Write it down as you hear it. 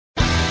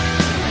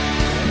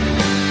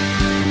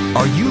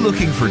Are you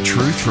looking for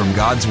truth from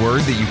God's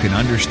Word that you can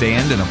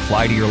understand and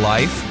apply to your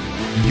life?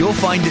 You'll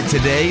find it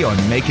today on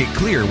Make It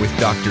Clear with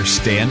Dr.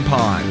 Stan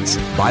Ponz,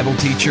 Bible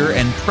teacher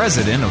and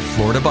president of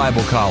Florida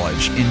Bible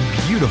College in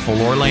beautiful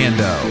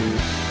Orlando.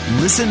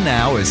 Listen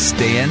now as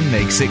Stan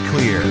makes it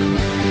clear.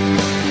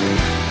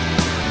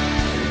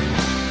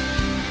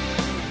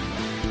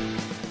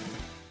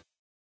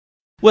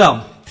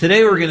 Well,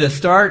 today we're going to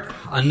start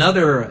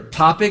another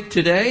topic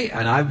today,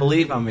 and I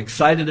believe I'm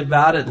excited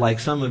about it like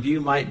some of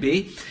you might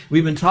be.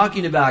 We've been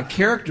talking about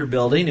character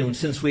building, and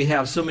since we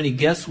have so many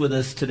guests with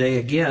us today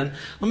again,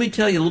 let me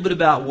tell you a little bit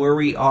about where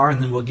we are,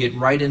 and then we'll get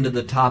right into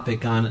the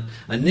topic on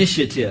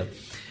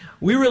initiative.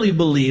 We really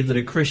believe that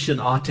a Christian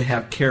ought to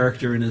have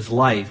character in his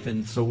life,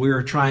 and so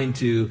we're trying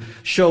to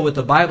show what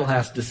the Bible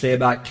has to say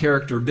about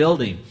character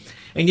building.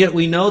 And yet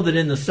we know that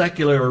in the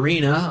secular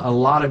arena, a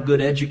lot of good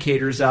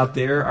educators out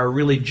there are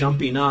really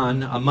jumping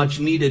on a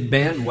much-needed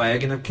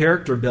bandwagon of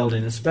character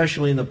building,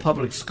 especially in the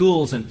public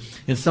schools and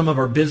in some of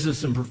our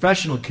business and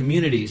professional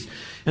communities.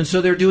 And so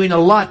they're doing a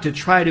lot to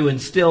try to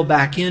instill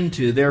back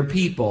into their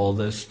people,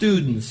 the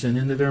students, and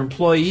into their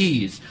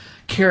employees,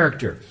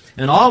 character.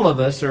 And all of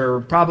us are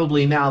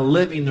probably now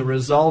living the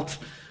result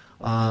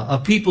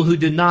of people who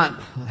did not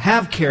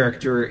have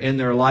character in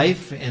their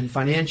life, and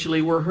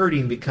financially were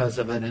hurting because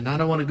of it. And I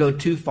don't want to go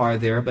too far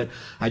there, but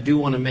I do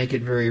want to make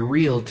it very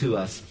real to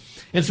us.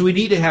 And so we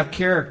need to have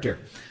character.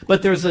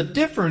 But there's a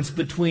difference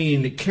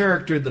between the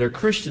character that a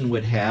Christian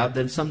would have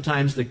than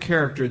sometimes the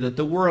character that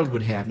the world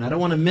would have. And I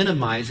don't want to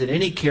minimize that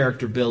any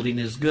character building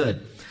is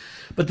good.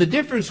 But the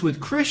difference with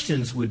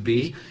Christians would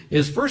be,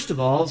 is first of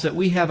all, is that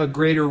we have a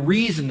greater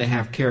reason to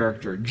have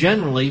character.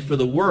 Generally, for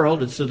the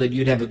world, it's so that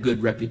you'd have a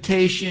good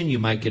reputation, you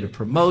might get a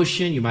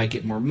promotion, you might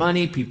get more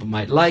money, people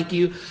might like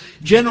you.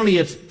 Generally,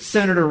 it's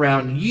centered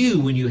around you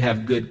when you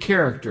have good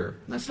character.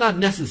 That's not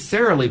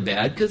necessarily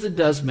bad, because it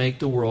does make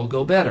the world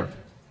go better.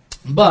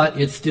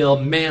 But it's still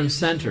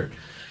man-centered.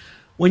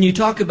 When you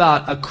talk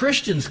about a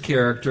Christian's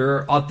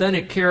character,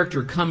 authentic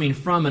character coming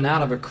from and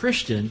out of a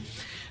Christian,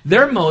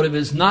 their motive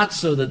is not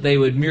so that they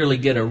would merely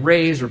get a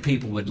raise or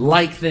people would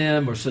like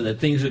them or so that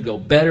things would go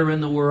better in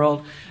the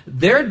world.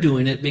 They're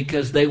doing it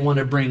because they want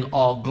to bring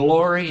all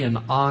glory and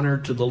honor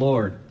to the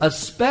Lord,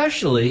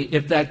 especially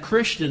if that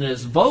Christian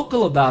is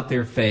vocal about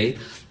their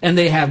faith and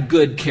they have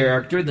good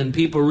character, then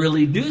people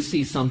really do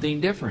see something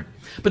different.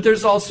 But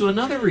there's also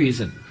another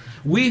reason.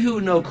 We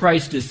who know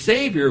Christ as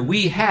Savior,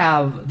 we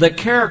have the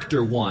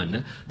character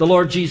one, the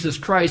Lord Jesus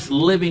Christ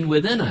living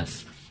within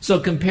us. So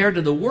compared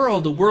to the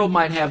world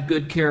might have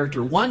good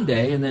character one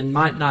day and then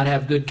might not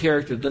have good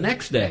character the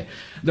next day.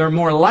 They're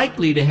more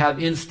likely to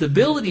have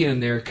instability in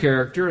their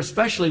character,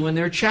 especially when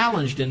they're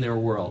challenged in their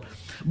world.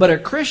 But a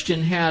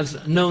Christian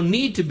has no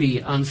need to be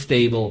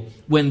unstable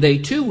when they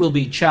too will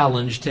be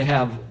challenged to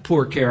have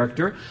poor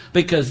character,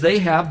 because they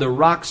have the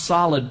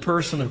rock-solid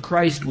person of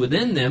Christ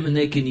within them and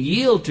they can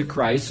yield to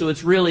Christ. So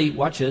it's really,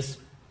 watch this,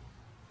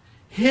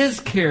 His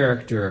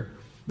character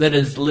that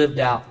is lived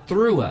out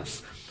through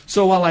us.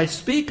 So while I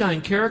speak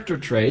on character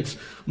traits,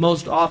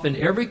 most often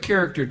every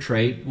character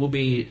trait will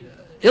be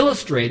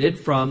illustrated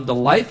from the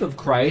life of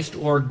Christ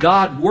or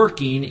God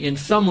working in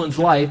someone's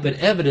life, but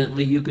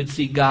evidently you could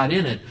see God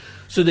in it.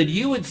 So that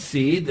you would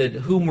see that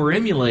whom we're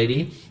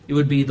emulating, it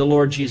would be the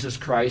Lord Jesus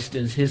Christ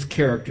and His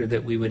character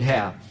that we would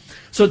have.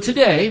 So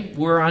today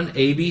we're on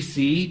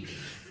ABCs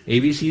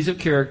of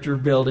character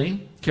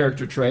building,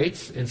 character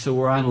traits, and so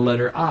we're on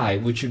letter I,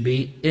 which would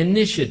be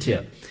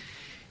initiative.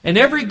 In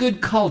every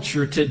good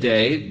culture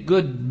today,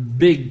 good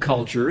big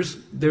cultures,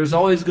 there's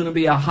always going to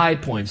be a high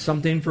point,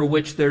 something for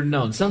which they're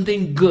known,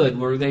 something good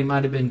where they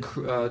might have been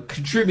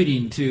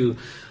contributing to,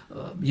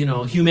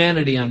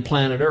 humanity on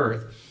planet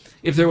Earth.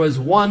 If there was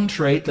one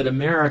trait that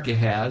America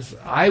has,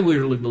 I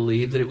really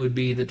believe that it would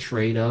be the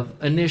trait of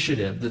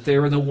initiative, that they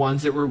were the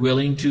ones that were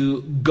willing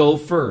to go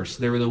first.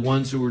 They were the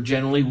ones who were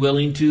generally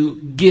willing to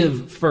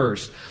give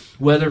first,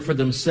 whether for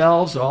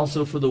themselves or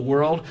also for the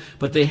world,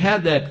 but they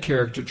had that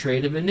character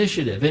trait of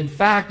initiative. In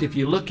fact, if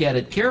you look at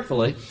it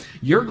carefully,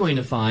 you're going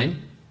to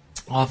find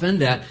often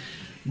that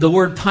the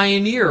word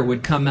pioneer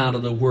would come out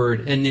of the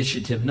word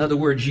initiative. In other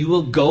words, you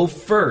will go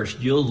first.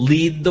 You'll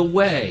lead the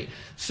way.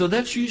 So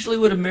that's usually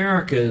what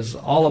America is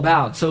all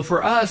about. So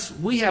for us,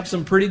 we have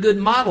some pretty good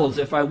models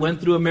if I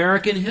went through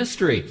American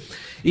history.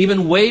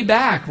 Even way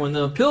back when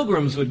the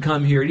Pilgrims would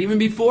come here, and even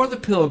before the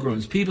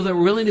Pilgrims, people that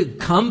were willing to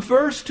come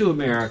first to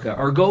America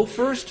or go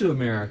first to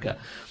America.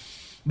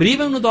 But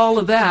even with all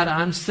of that,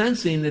 I'm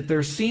sensing that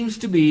there seems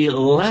to be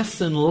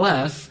less and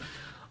less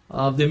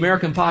of the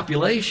American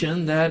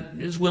population that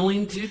is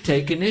willing to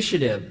take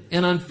initiative.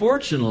 And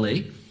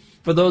unfortunately,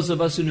 for those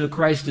of us who know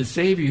Christ as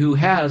Savior, who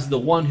has the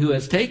one who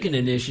has taken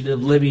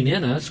initiative living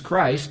in us,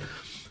 Christ,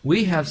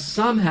 we have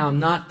somehow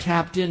not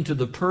tapped into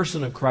the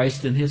person of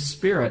Christ and His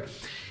Spirit.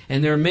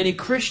 And there are many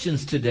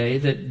Christians today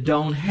that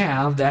don't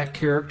have that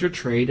character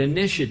trait,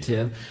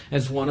 initiative,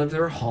 as one of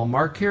their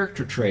hallmark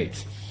character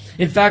traits.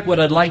 In fact, what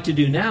I'd like to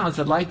do now is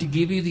I'd like to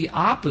give you the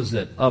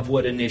opposite of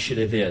what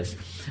initiative is.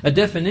 A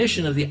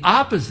definition of the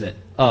opposite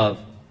of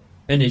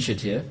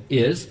initiative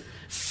is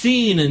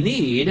seeing a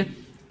need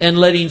and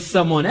letting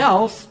someone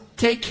else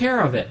take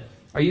care of it.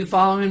 Are you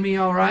following me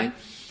all right?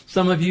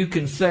 Some of you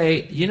can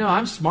say,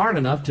 I'm smart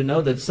enough to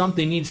know that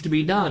something needs to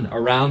be done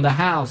around the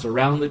house,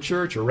 around the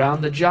church,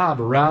 around the job,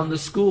 around the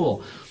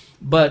school.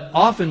 But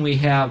often we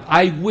have,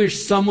 I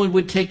wish someone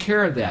would take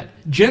care of that.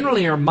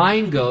 Generally our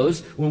mind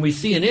goes, when we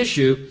see an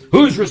issue,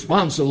 who's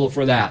responsible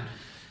for that?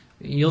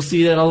 You'll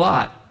see that a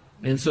lot.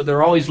 And so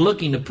they're always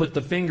looking to put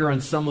the finger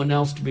on someone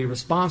else to be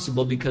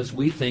responsible because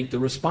we think the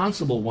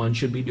responsible one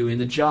should be doing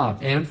the job.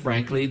 And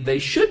frankly, they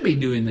should be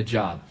doing the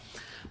job.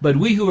 But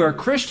we who are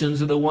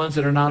Christians are the ones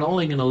that are not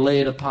only going to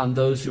lay it upon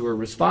those who are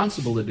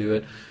responsible to do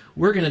it,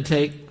 we're going to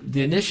take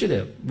the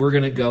initiative. We're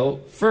going to go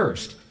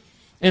first.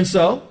 And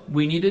so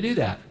we need to do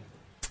that.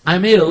 I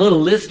made a little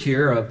list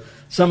here of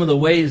some of the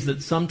ways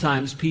that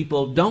sometimes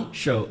people don't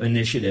show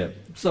initiative.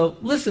 So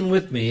listen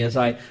with me as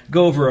I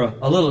go over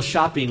a little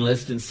shopping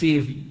list and see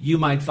if you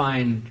might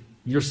find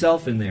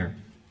yourself in there.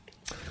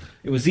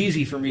 It was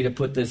easy for me to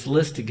put this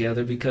list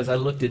together because I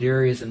looked at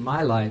areas in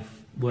my life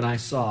when I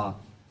saw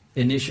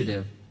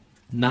initiative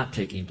not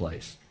taking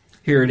place.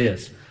 Here it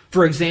is.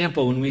 For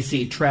example, when we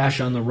see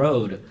trash on the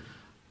road,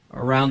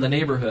 around the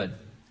neighborhood,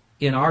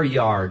 in our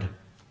yard,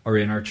 or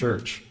in our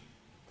church,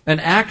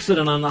 an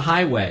accident on the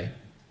highway,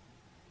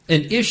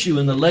 an issue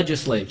in the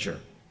legislature,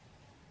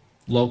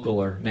 local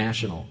or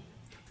national,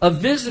 a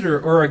visitor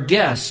or a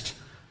guest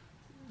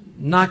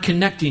not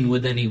connecting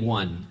with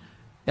anyone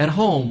at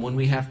home when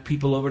we have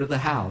people over to the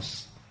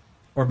house,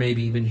 or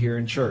maybe even here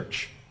in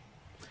church.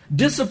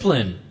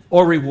 Discipline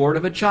or reward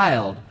of a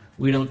child.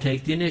 We don't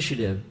take the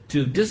initiative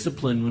to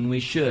discipline when we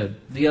should.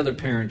 The other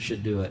parent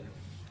should do it.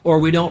 Or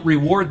we don't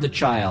reward the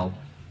child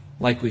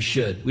like we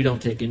should. We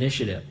don't take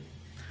initiative.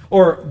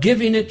 Or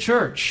giving at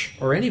church,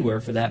 or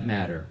anywhere for that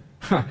matter.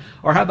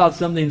 Or how about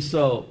something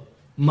so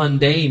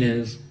mundane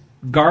as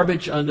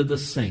garbage under the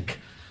sink?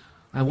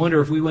 I wonder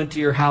if we went to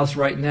your house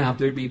right now, if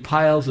there'd be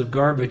piles of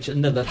garbage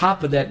under the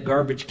top of that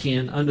garbage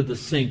can under the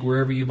sink,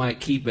 wherever you might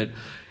keep it.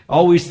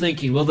 Always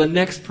thinking, well, the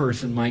next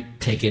person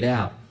might take it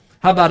out.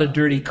 How about a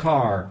dirty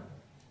car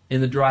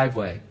in the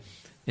driveway?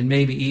 And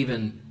maybe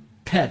even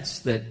pets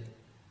that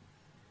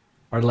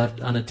are left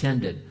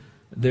unattended.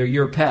 They're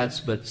your pets,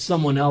 but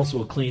someone else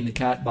will clean the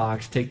cat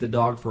box, take the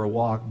dog for a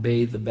walk,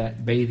 bathe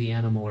the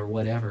animal or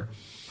whatever.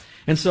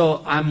 And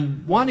so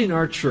I'm wanting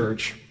our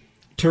church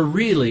to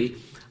really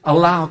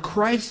allow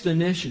Christ's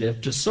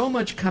initiative to so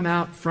much come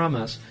out from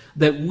us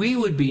that we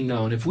would be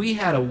known, if we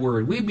had a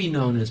word, we'd be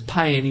known as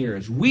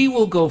pioneers. We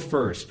will go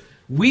first.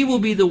 We will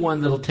be the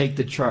one that will take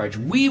the charge.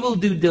 We will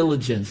do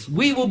diligence.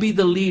 We will be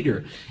the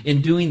leader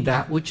in doing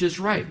that which is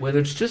right, whether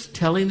it's just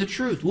telling the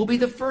truth. We'll be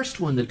the first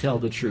one to tell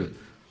the truth.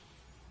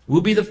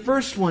 We'll be the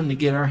first one to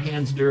get our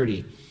hands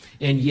dirty.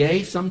 And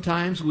yea,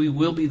 sometimes we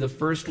will be the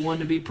first one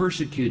to be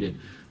persecuted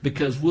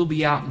because we'll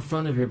be out in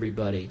front of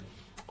everybody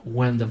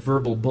when the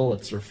verbal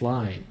bullets are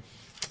flying.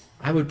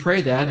 I would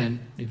pray that, and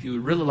if you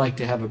would really like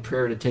to have a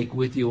prayer to take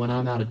with you when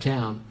I'm out of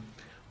town,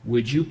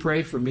 would you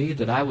pray for me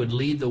that I would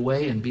lead the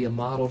way and be a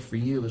model for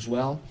you as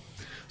well?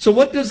 So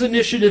what does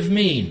initiative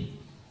mean?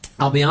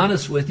 I'll be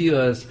honest with you,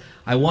 as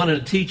I wanted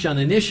to teach on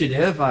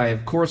initiative, I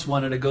of course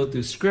wanted to go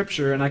through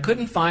Scripture, and I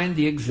couldn't find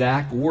the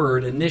exact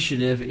word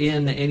initiative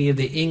in any of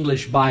the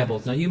English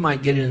Bibles. Now you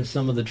might get it in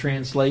some of the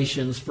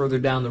translations further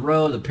down the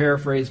road, the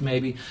paraphrase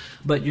maybe,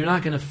 but you're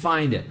not going to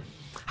find it.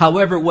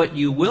 However, what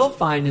you will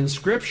find in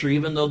Scripture,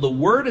 even though the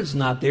word is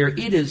not there,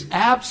 it is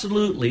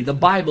absolutely, the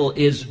Bible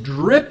is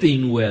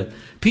dripping with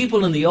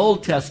people in the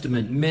Old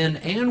Testament, men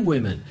and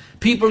women,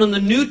 people in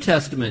the New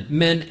Testament,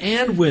 men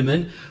and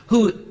women,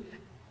 who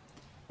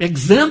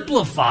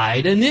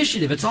exemplified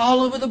initiative. It's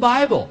all over the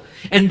Bible.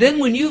 And then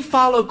when you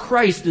follow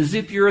Christ as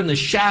if you're in the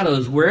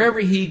shadows, wherever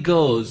he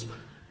goes,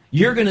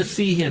 you're going to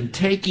see him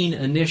taking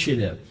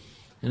initiative.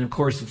 And of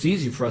course, it's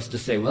easy for us to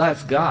say, well,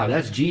 that's God,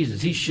 that's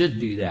Jesus, he should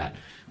do that.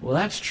 Well,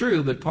 that's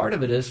true, but part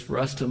of it is for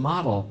us to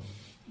model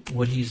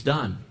what he's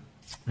done,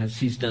 as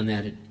he's done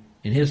that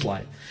in his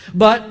life.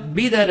 But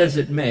be that as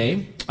it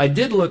may, I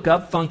did look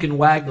up Funk and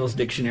Wagnall's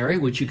dictionary,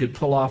 which you could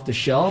pull off the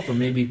shelf or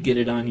maybe get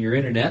it on your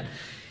internet.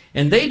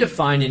 And they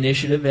define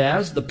initiative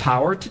as the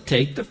power to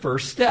take the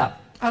first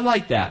step. I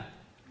like that.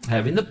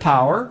 Having the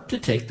power to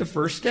take the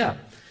first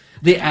step.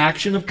 The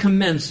action of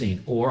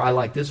commencing, or I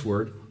like this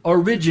word,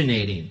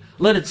 originating.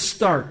 Let it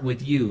start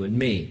with you and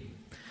me.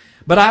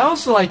 But I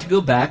also like to go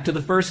back to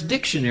the first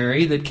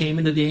dictionary that came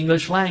into the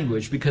English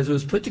language because it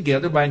was put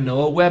together by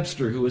Noah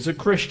Webster, who was a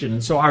Christian.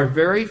 And so our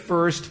very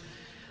first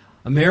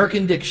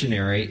American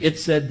dictionary, it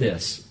said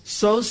this,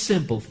 so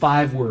simple,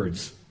 5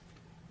 words.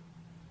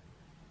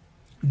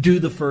 Do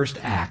the first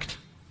act.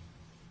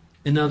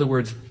 In other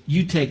words,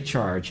 you take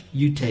charge,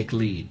 you take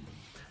lead.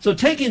 So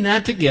taking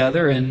that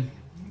together and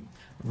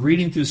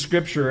reading through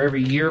Scripture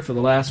every year for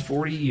the last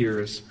 40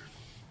 years,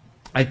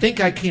 I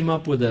think I came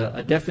up with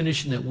a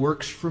definition that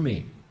works for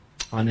me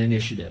on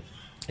initiative.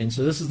 And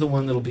so this is the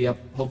one that will be up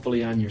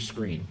hopefully on your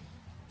screen.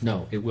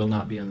 No, it will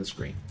not be on the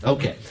screen.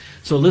 Okay,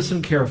 so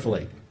listen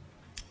carefully.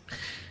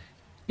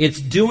 It's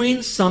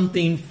doing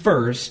something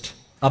first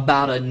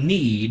about a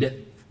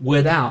need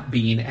without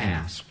being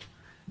asked.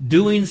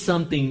 Doing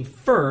something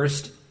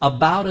first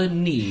about a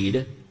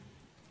need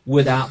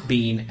without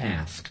being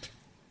asked.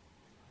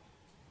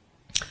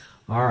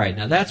 All right,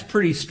 now that's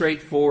pretty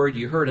straightforward.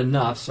 You heard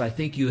enough, so I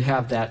think you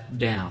have that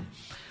down.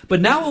 But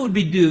now what would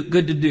be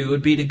good to do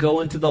would be to go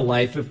into the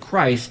life of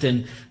Christ.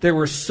 And there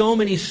were so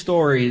many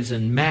stories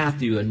in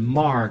Matthew and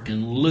Mark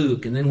and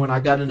Luke. And then when I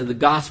got into the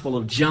Gospel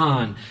of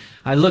John,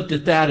 I looked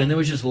at that, and it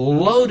was just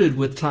loaded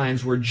with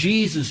times where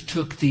Jesus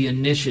took the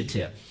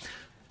initiative.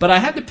 But I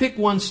had to pick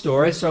one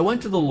story, so I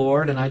went to the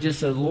Lord, and I just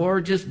said,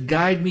 Lord, just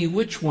guide me.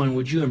 Which one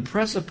would you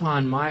impress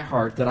upon my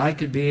heart that I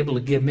could be able to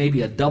give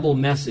maybe a double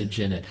message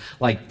in it,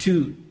 like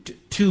two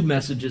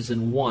messages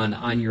in one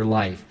on your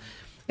life?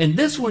 And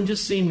this one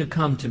just seemed to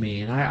come to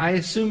me, and I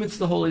assume it's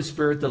the Holy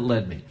Spirit that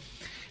led me.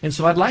 And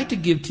so I'd like to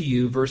give to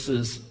you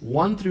verses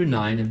 1 through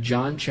 9 of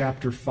John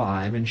chapter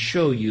 5 and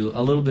show you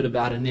a little bit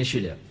about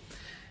initiative.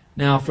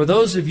 Now, for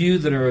those of you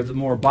that are the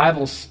more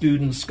Bible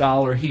student,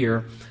 scholar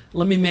here,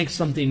 let me make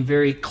something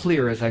very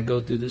clear as I go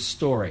through this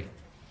story.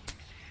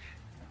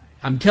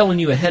 I'm telling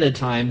you ahead of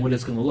time what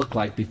it's going to look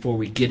like before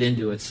we get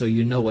into it, so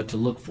you know what to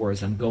look for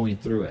as I'm going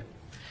through it.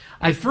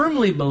 I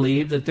firmly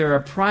believe that there are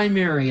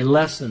primary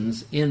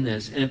lessons in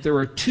this, and if there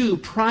are two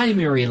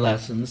primary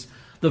lessons,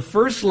 the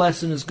first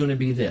lesson is going to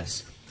be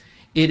this.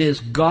 It is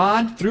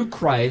God, through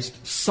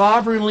Christ,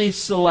 sovereignly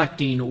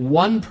selecting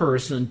one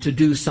person to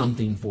do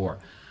something for.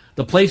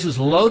 The place is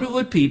loaded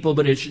with people,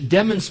 but it's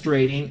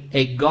demonstrating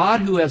a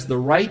God who has the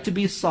right to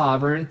be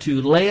sovereign,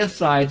 to lay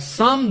aside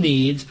some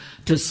needs,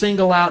 to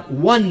single out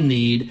one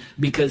need,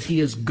 because He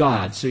is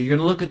God. So you're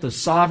going to look at the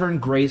sovereign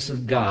grace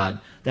of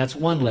God. That's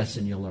one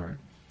lesson you'll learn.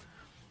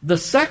 The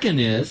second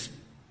is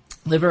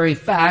the very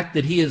fact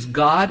that He is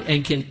God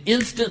and can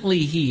instantly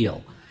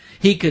heal.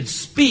 He could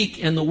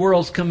speak and the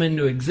worlds come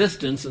into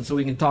existence, and so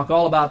we can talk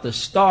all about the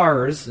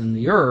stars and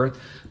the earth,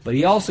 but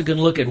He also can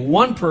look at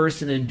one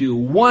person and do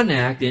one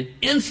act, and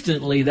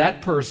instantly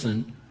that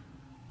person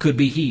could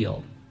be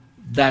healed.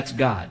 That's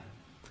God.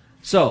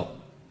 So,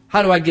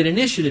 how do I get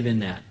initiative in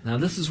that? Now,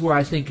 this is where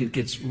I think it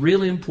gets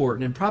really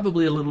important and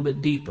probably a little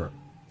bit deeper.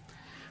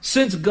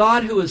 Since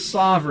God, who is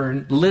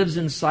sovereign, lives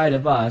inside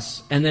of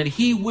us, and that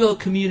He will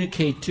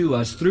communicate to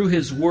us through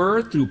His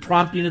Word, through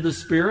prompting of the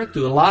Spirit,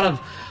 through a lot of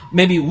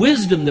maybe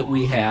wisdom that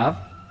we have,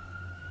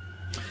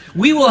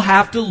 we will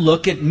have to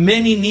look at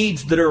many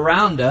needs that are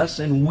around us,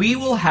 and we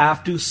will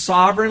have to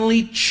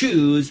sovereignly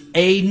choose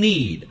a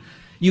need.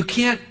 You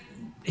can't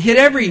hit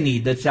every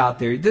need that's out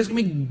there. There's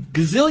going to be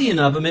a gazillion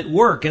of them at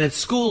work and at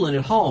school and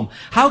at home.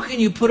 How can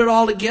you put it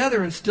all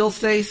together and still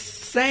stay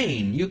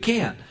sane? You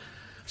can't.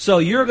 So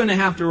you're going to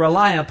have to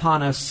rely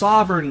upon a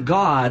sovereign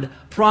God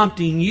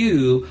prompting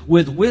you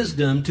with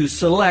wisdom to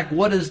select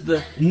what is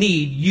the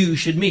need you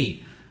should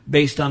meet,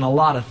 based on a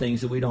lot of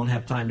things that we don't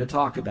have time to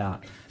talk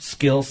about.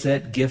 Skill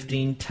set,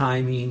 gifting,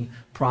 timing,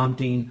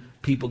 prompting,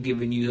 people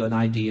giving you an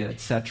idea,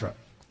 etc.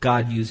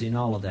 God using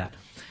all of that.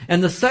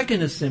 And the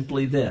second is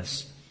simply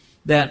this,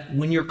 that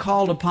when you're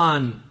called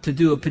upon to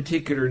do a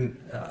particular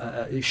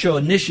show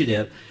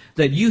initiative,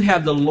 that you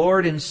have the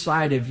Lord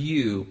inside of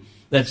you,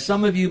 that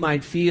some of you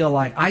might feel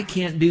like, I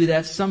can't do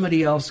that,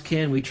 somebody else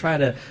can. We try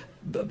to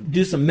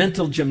do some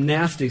mental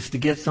gymnastics to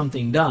get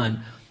something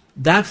done.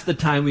 That's the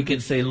time we can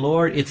say,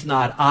 Lord, it's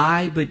not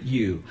I, but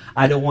you.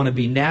 I don't want to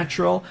be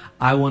natural.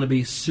 I want to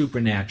be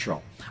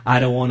supernatural. I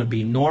don't want to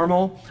be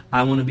normal.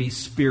 I want to be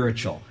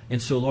spiritual.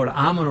 And so, Lord,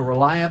 I'm going to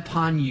rely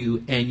upon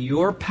you and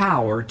your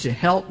power to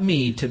help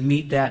me to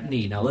meet that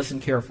need. Now, listen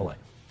carefully.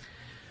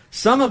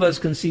 Some of us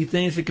can see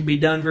things that can be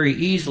done very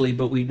easily,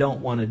 but we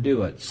don't want to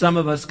do it. Some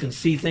of us can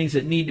see things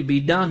that need to be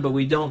done, but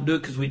we don't do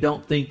it because we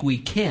don't think we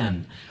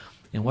can.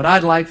 And what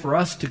I'd like for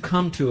us to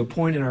come to a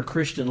point in our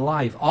Christian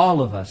life, all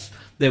of us,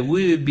 that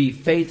we would be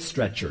faith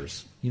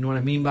stretchers. You know what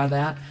I mean by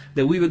that?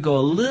 That we would go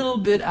a little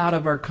bit out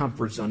of our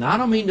comfort zone. Now, I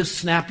don't mean to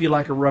snap you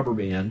like a rubber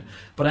band,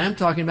 but I am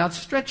talking about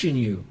stretching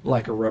you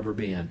like a rubber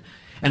band.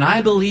 And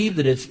I believe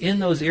that it's in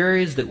those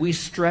areas that we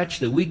stretch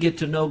that we get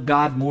to know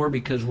God more,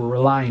 because we're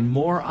relying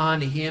more on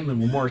Him and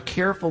we're more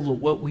careful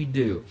of what we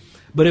do.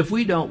 But if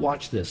we don't,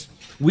 watch this,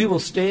 we will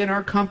stay in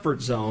our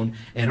comfort zone,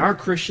 and our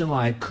Christian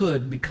life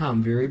could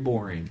become very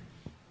boring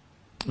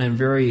and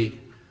very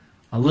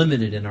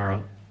limited in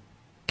our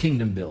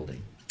kingdom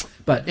building.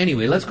 But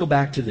anyway, let's go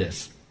back to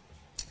this.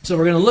 So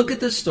we're going to look at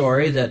this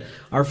story that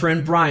our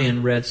friend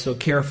Brian read so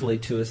carefully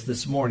to us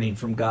this morning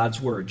from God's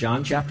Word.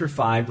 John chapter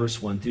 5,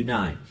 verse 1 through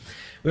 9.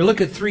 We'll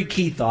look at three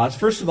key thoughts.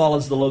 First of all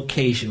is the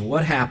location.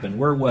 What happened?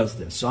 Where was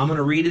this? So I'm going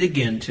to read it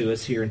again to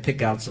us here and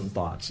pick out some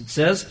thoughts. It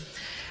says,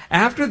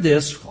 after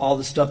this, all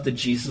the stuff that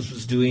Jesus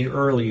was doing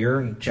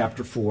earlier in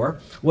chapter 4,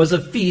 was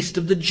a feast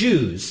of the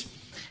Jews.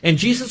 And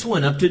Jesus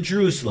went up to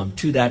Jerusalem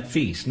to that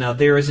feast. Now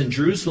there is in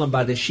Jerusalem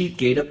by the sheep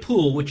gate a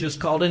pool, which is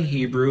called in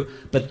Hebrew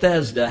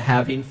Bethesda,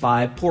 having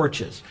 5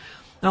 porches.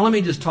 Now let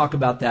me just talk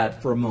about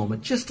that for a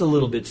moment, just a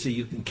little bit so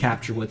you can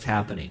capture what's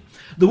happening.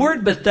 The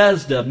word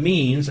Bethesda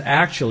means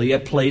actually a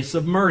place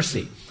of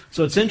mercy.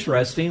 So it's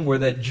interesting where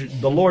that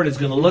the Lord is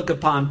going to look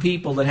upon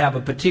people that have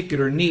a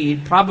particular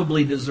need,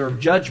 probably deserve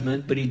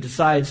judgment, but he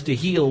decides to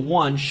heal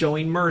one,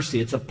 showing mercy.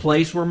 It's a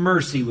place where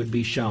mercy would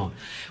be shown.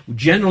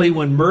 Generally,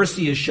 when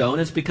mercy is shown,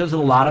 it's because a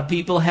lot of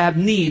people have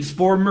needs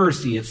for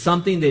mercy. It's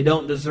something they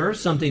don't deserve,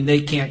 something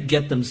they can't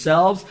get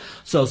themselves.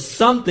 So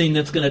something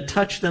that's going to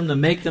touch them to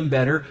make them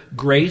better.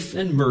 Grace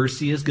and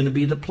mercy is going to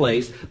be the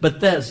place.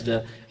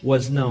 Bethesda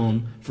was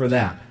known for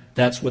that.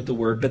 That's what the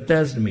word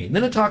Bethesda means.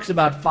 Then it talks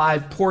about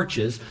 5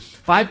 porches.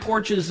 5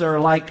 porches are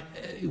like,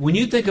 when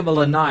you think of a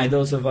lanai,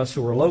 those of us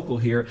who are local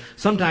here,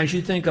 sometimes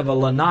you think of a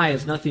lanai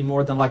as nothing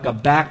more than like a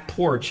back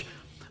porch.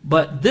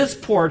 But this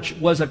porch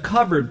was a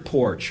covered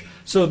porch.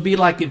 So it'd be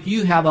like if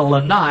you have a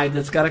lanai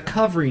that's got a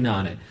covering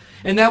on it.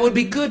 And that would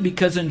be good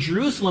because in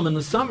Jerusalem in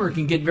the summer it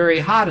can get very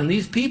hot. And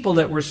these people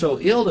that were so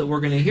ill that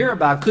we're going to hear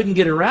about couldn't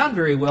get around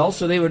very well.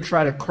 So they would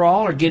try to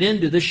crawl or get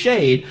into the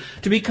shade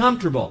to be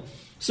comfortable.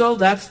 So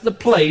that's the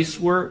place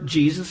where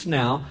Jesus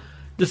now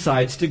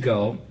decides to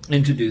go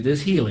and to do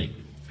this healing.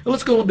 Well,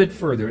 let's go a little bit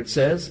further. It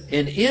says,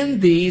 and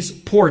in these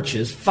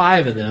porches,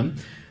 5 of them,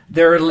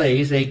 there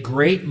lays a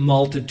great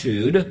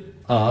multitude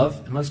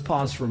of, and let's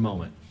pause for a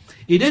moment.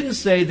 He didn't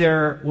say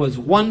there was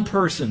one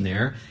person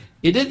there.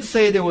 It didn't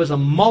say there was a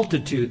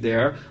multitude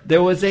there.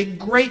 There was a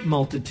great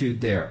multitude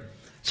there.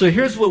 So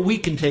here's what we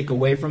can take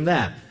away from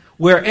that.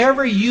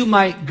 Wherever you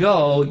might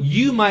go,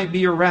 you might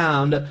be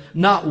around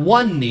not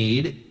one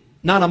need,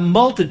 not a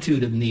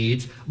multitude of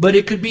needs, but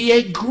it could be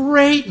a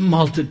great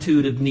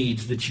multitude of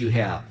needs that you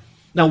have.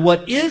 Now,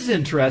 what is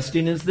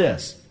interesting is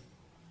this.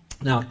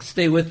 Now,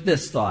 stay with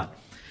this thought.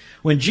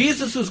 When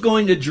Jesus was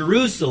going to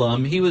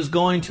Jerusalem, he was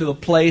going to a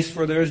place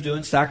where they was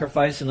doing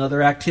sacrifice and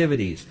other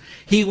activities.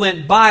 He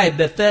went by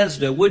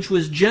Bethesda, which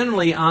was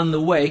generally on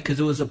the way, because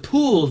it was a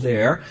pool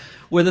there,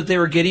 where that they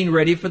were getting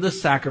ready for the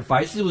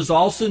sacrifice. It was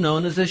also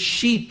known as a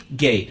sheep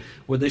gate,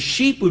 where the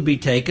sheep would be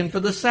taken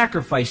for the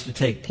sacrifice to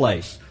take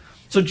place.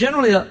 So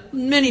generally,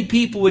 many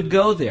people would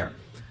go there.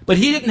 But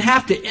he didn't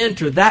have to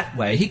enter that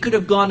way. He could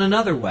have gone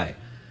another way.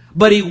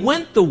 But he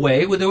went the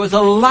way where there was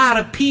a lot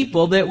of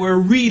people that were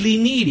really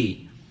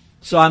needy.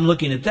 So I'm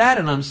looking at that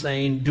and I'm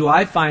saying, do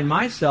I find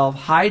myself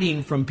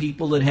hiding from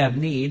people that have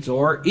needs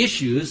or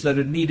issues that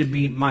need to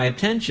be my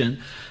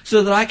attention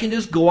so that I can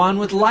just go on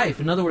with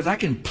life? In other words, I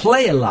can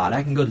play a lot.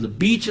 I can go to the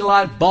beach a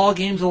lot, ball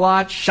games a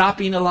lot,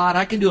 shopping a lot.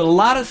 I can do a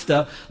lot of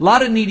stuff, a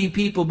lot of needy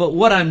people, but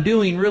what I'm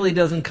doing really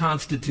doesn't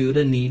constitute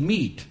a need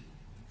meet,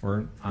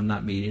 or I'm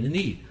not meeting a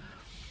need.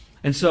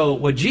 And so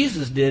what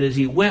Jesus did is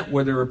he went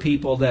where there were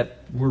people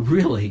that were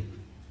really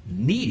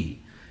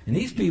needy. And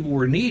these people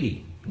were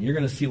needy. And you're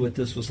going to see what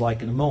this was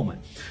like in a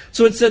moment.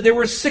 So it said there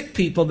were sick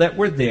people that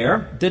were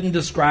there. Didn't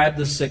describe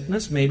the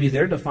sickness. Maybe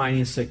they're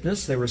defining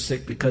sickness. They were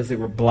sick because they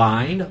were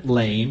blind,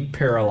 lame,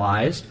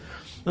 paralyzed.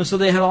 And so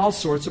they had all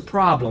sorts of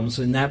problems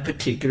in that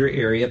particular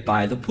area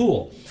by the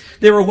pool.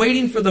 They were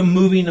waiting for the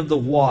moving of the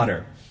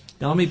water.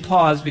 Now let me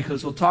pause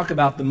because we'll talk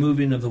about the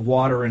moving of the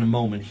water in a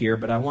moment here,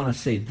 but I want to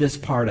say this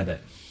part of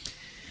it.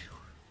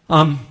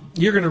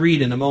 You're going to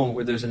read in a moment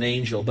where there's an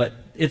angel, but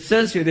it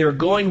says here they were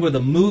going where the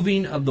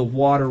moving of the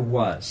water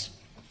was.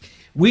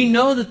 We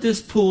know that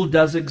this pool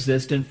does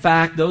exist. In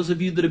fact, those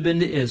of you that have been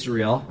to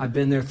Israel, I've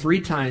been there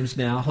 3 times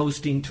now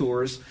hosting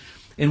tours,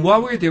 and while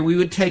we were there, we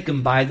would take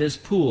them by this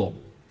pool.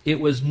 It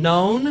was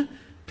known,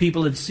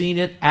 people had seen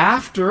it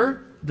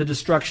after the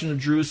destruction of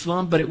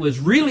Jerusalem, but it was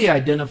really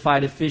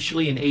identified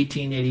officially in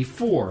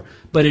 1884.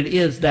 But it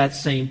is that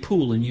same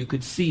pool, and you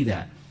could see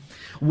that.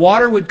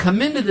 Water would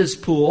come into this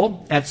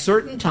pool at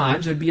certain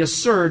times. There would be a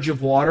surge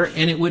of water,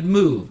 and it would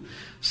move.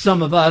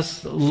 Some of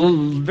us,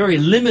 very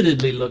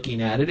limitedly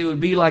looking at it, it would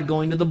be like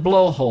going to the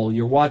blowhole.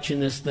 You're watching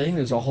this thing.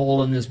 There's a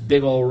hole in this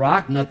big old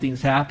rock.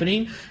 Nothing's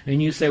happening.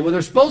 And you say, well,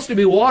 there's supposed to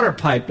be water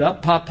piped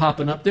up,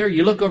 popping up there.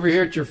 You look over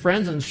here at your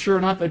friends, and sure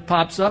enough, it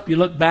pops up. You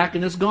look back,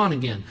 and it's gone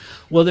again.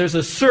 Well, there's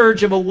a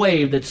surge of a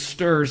wave that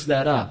stirs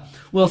that up.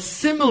 Well,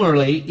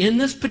 similarly, in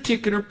this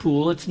particular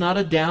pool, it's not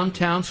a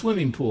downtown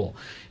swimming pool.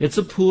 It's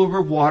a pool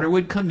where water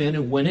would come in,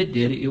 and when it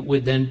did, it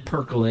would then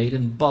percolate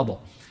and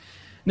bubble.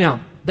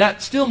 Now,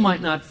 that still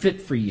might not fit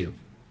for you.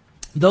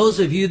 Those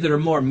of you that are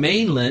more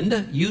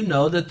mainland, you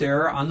know that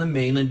there are on the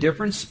mainland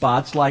different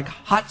spots like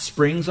Hot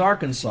Springs,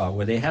 Arkansas,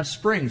 where they have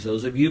springs.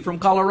 Those of you from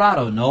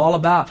Colorado know all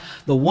about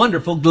the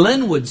wonderful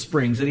Glenwood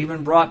Springs that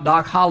even brought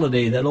Doc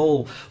Holliday, that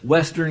old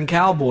Western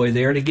cowboy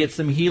there, to get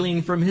some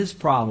healing from his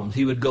problems.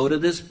 He would go to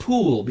this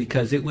pool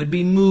because it would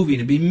be moving,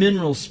 it'd be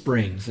mineral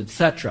springs,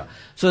 etc.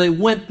 So they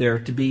went there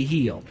to be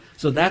healed.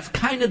 So that's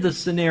kind of the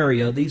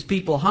scenario. These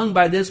people hung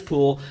by this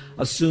pool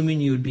assuming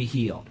you would be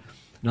healed.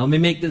 Now let me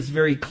make this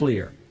very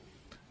clear.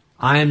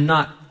 I am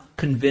not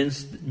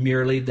convinced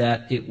merely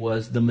that it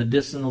was the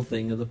medicinal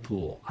thing of the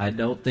pool. I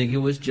don't think it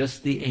was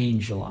just the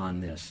angel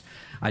on this.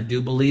 I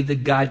do believe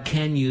that God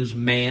can use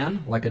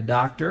man, like a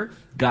doctor.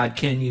 God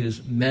can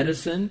use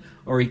medicine,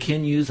 or he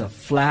can use a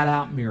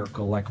flat-out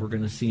miracle, like we're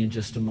going to see in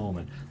just a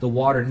moment. The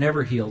water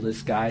never healed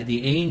this guy.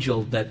 The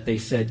angel that they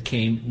said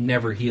came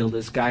never healed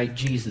this guy.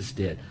 Jesus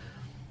did.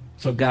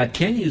 So God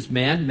can use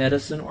man,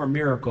 medicine, or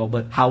miracle,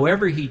 but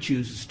however he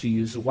chooses to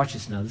use it, watch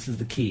this now, this is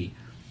the key.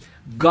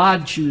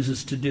 God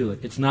chooses to do it.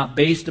 It's not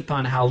based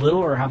upon how little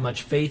or how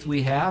much faith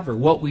we have or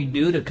what we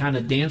do to kind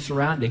of dance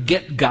around to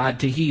get God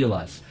to heal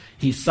us.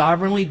 He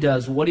sovereignly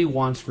does what he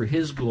wants for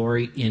his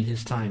glory in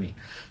his timing.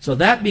 So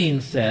that being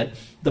said,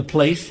 the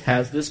place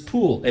has this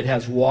pool. It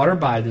has water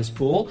by this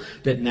pool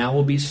that now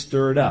will be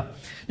stirred up.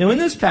 Now in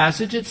this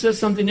passage it says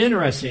something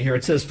interesting here.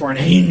 It says, for an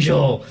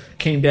angel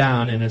came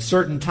down and at a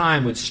certain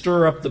time would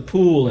stir up the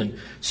pool and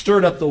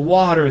stirred up the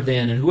water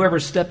then. And whoever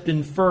stepped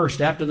in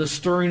first after the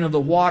stirring of the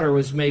water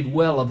was made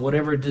well of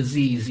whatever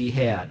disease he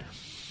had.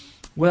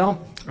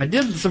 Well, I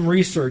did some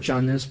research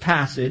on this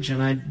passage,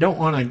 and I don't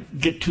want to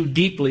get too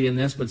deeply in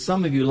this, but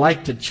some of you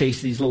like to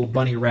chase these little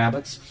bunny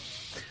rabbits.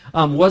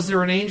 Was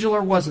there an angel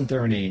or wasn't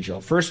there an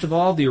angel? First of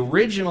all, the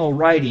original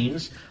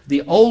writings,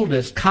 the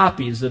oldest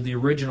copies of the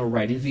original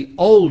writings,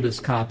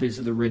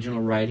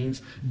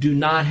 do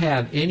not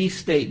have any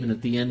statement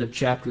at the end of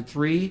chapter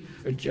 3,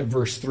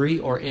 verse 3,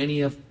 or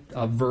any of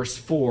verse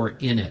 4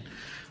 in it.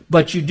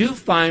 But you do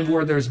find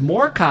where there's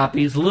more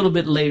copies a little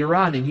bit later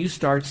on, and you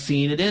start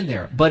seeing it in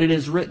there. But it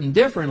is written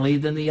differently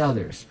than the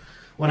others.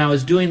 When I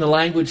was doing the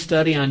language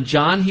study on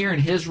John here in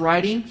his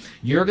writing,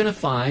 you're going to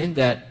find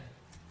that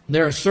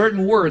there are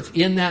certain words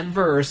in that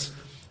verse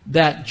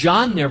that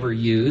John never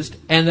used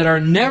and that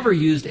are never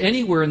used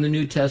anywhere in the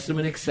New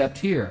Testament except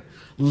here.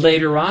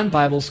 Later on,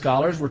 Bible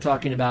scholars were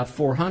talking about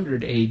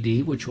 400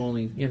 A.D., which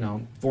only,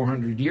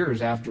 400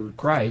 years after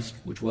Christ,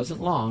 which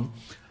wasn't long.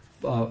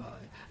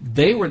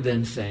 They were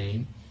then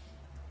saying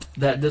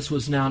that this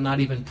was now not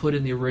even put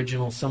in the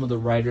original. Some of the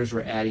writers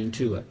were adding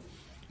to it.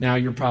 Now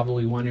you're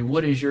probably wondering,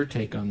 what is your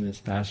take on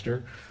this,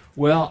 Pastor?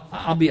 Well,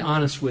 I'll be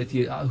honest with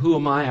you. Who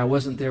am I? I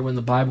wasn't there when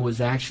the Bible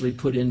was actually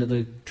put into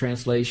the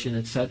translation,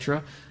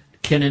 etc.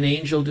 Can an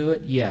angel do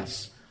it?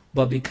 Yes.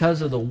 But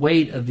because of the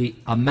weight of the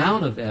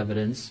amount of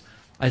evidence,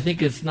 I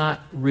think it's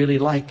not really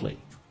likely.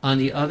 On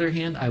the other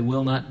hand, I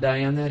will not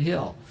die on that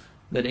hill.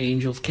 That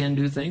angels can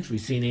do things. We've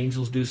seen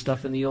angels do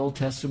stuff in the Old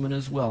Testament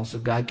as well. So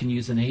God can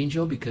use an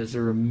angel because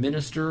they're a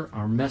minister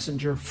or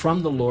messenger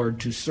from the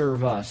Lord to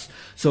serve us.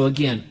 So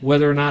again,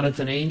 whether or not it's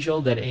an angel,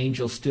 that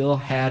angel still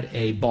had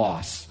a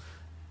boss.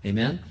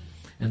 Amen?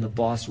 And the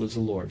boss was the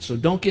Lord. So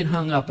don't get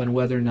hung up on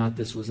whether or not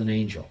this was an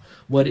angel.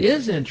 What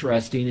is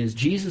interesting is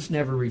Jesus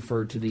never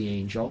referred to the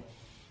angel.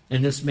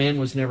 And this man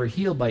was never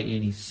healed by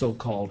any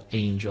so-called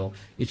angel.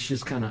 It's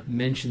just kind of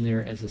mentioned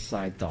there as a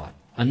side thought.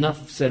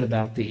 Enough said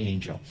about the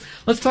angel.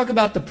 Let's talk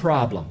about the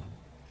problem.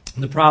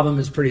 The problem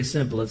is pretty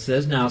simple. It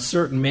says, now a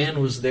certain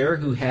man was there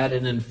who had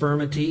an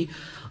infirmity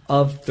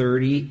of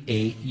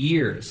 38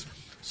 years.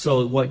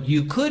 So what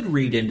you could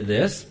read into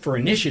this, for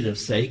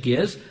initiative's sake,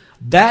 is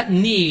that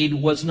need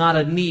was not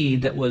a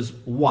need that was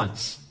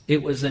once.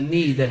 It was a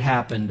need that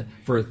happened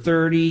for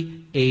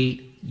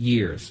 38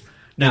 years.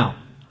 Now,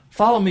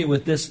 follow me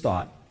with this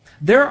thought.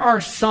 There are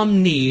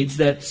some needs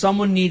that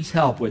someone needs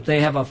help with.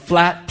 They have a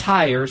flat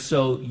tire,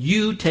 so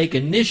you take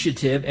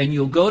initiative and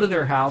you'll go to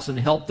their house and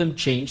help them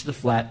change the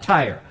flat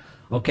tire.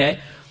 Okay?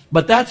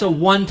 But that's a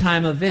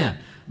one-time event.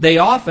 They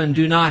often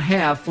do not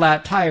have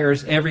flat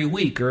tires every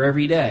week or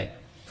every day.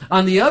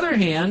 On the other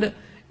hand,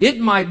 it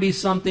might be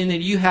something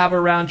that you have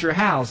around your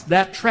house.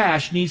 That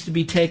trash needs to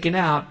be taken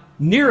out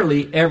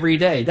nearly every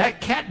day.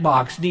 That cat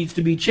box needs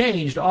to be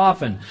changed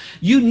often.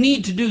 You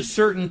need to do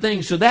certain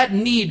things. So that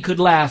need could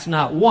last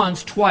not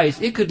once,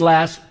 twice. It could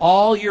last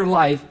all your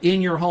life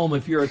in your home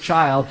if you're a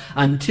child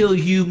until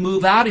you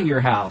move out of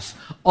your house.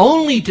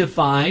 Only to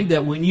find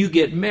that when you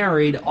get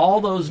married, all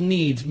those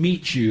needs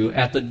meet you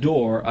at the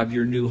door of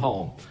your new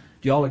home.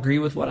 Do you all agree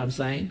with what I'm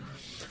saying?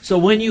 So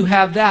when you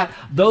have that,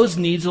 those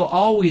needs will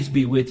always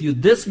be with you.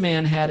 This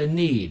man had a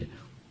need.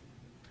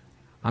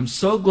 I'm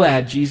so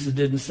glad Jesus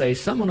didn't say,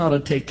 someone ought to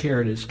take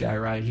care of this guy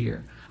right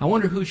here. I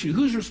wonder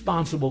who's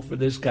responsible for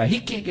this guy. He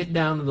can't get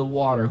down to the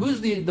water. Who's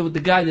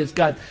the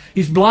guy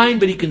he's blind,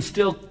 but he can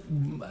still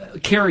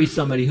carry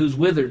somebody who's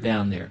withered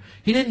down there.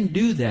 He didn't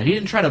do that. He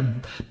didn't try to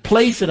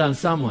place it on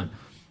someone.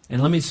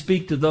 And let me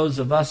speak to those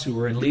of us who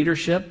are in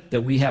leadership,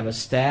 that we have a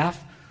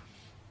staff.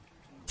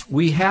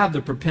 We have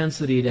the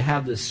propensity to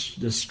have this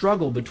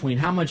struggle between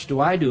how much do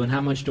I do and how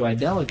much do I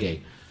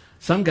delegate.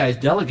 Some guys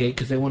delegate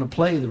because they want to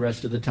play the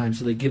rest of the time,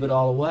 so they give it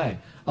all away.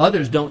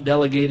 Others don't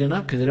delegate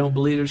enough because they don't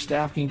believe their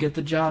staff can get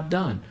the job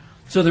done.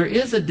 So there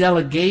is a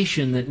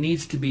delegation that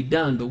needs to be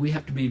done, but we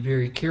have to be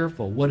very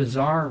careful. What is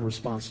our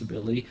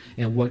responsibility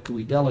and what can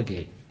we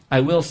delegate?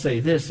 I will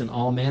say this in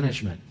all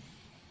management.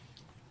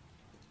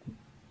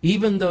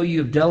 Even though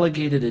you've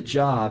delegated a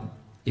job,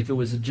 if it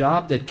was a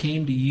job that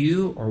came to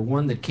you or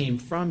one that came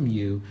from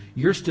you,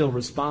 you're still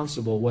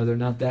responsible whether or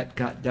not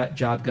that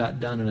job got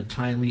done in a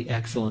timely,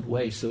 excellent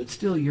way. So it's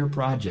still your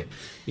project,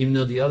 even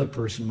though the other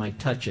person might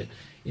touch it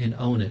and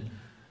own it.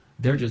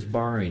 They're just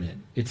borrowing it.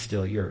 It's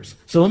still yours.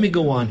 So let me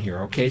go on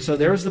here, okay? So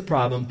there's the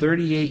problem,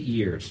 38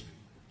 years.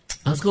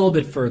 Let's go a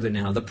little bit further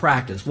now. The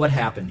practice. What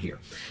happened here?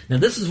 Now,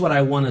 this is what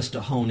I want us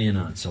to hone in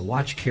on. So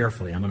watch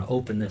carefully. I'm going to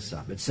open this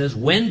up. It says,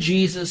 when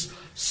Jesus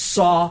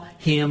saw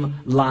him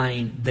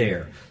lying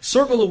there.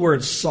 Circle the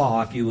word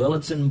saw, if you will.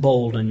 It's in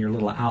bold in your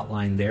little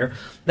outline there.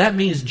 That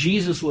means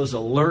Jesus was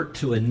alert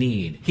to a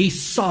need. He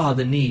saw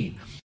the need.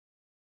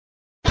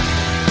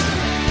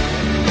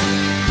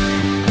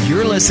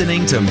 You're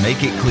listening to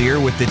Make It Clear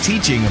with the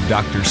teaching of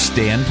Dr.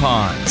 Stan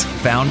Ponz,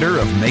 founder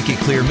of Make It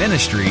Clear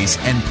Ministries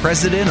and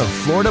president of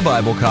Florida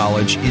Bible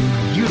College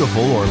in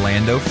beautiful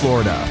Orlando,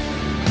 Florida.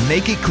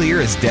 Make It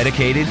Clear is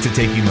dedicated to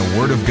taking the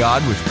Word of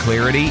God with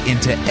clarity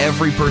into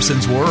every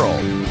person's world.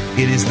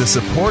 It is the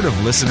support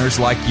of listeners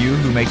like you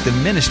who make the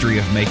ministry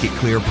of Make It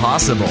Clear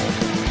possible.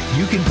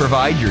 You can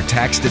provide your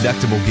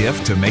tax-deductible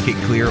gift to Make It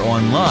Clear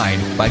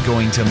online by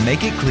going to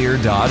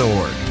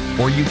makeitclear.org.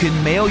 Or you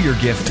can mail your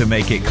gift to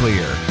Make It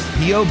Clear,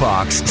 P.O.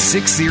 Box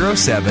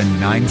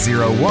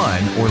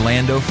 607901,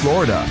 Orlando,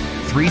 Florida,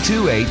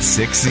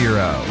 32860.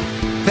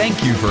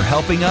 Thank you for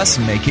helping us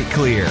make it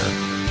clear.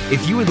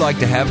 If you would like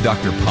to have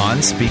Dr.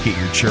 Ponz speak at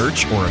your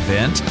church or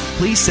event,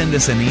 please send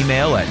us an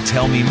email at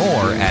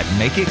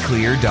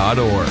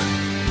tellmemore@makeitclear.org.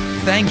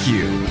 Thank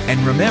you,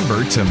 and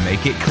remember to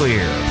make it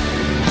clear.